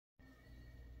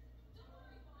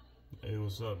Hey,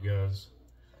 what's up, guys?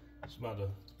 Just about to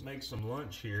make some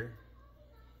lunch here,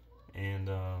 and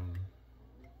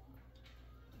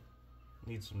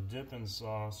need some dipping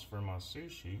sauce for my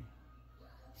sushi.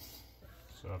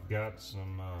 So I've got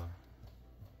some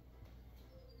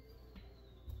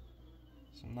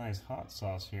nice hot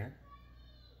sauce here.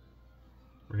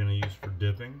 We're gonna use for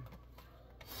dipping,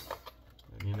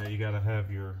 and you know you gotta have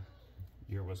your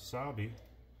wasabi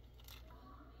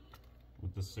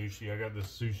with the sushi. I got this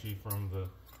sushi from the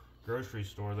grocery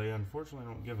store. They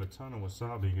unfortunately don't give a ton of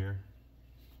wasabi here,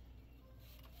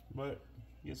 but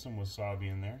get some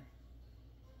wasabi in there.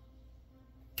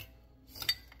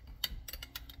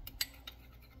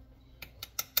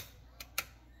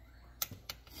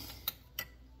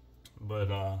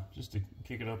 But just to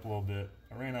kick it up a little bit,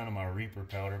 I ran out of my Reaper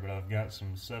powder, but I've got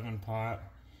some 7-pot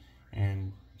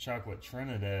and chocolate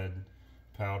Trinidad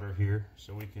powder here,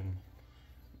 so we can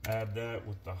add that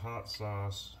with the hot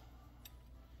sauce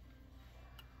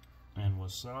and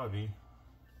wasabi.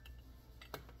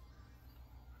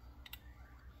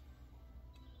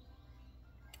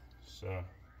 So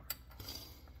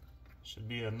should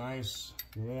be a nice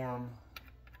warm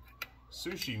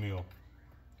sushi meal.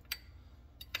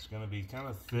 It's going to be kind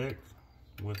of thick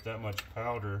with that much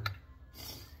powder,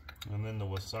 and then the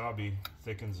wasabi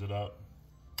thickens it up.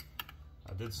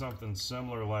 I did something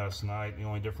similar last night. The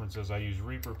only difference is I use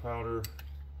Reaper powder,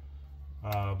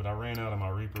 but I ran out of my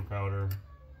Reaper powder.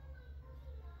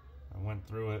 I went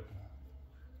through it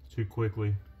too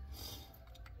quickly.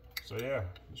 So yeah,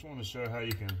 just wanted to show how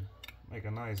you can make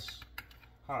a nice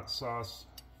hot sauce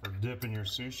for dipping your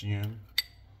sushi in.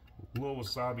 A little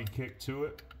wasabi kick to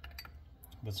it,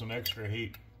 but some extra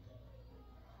heat.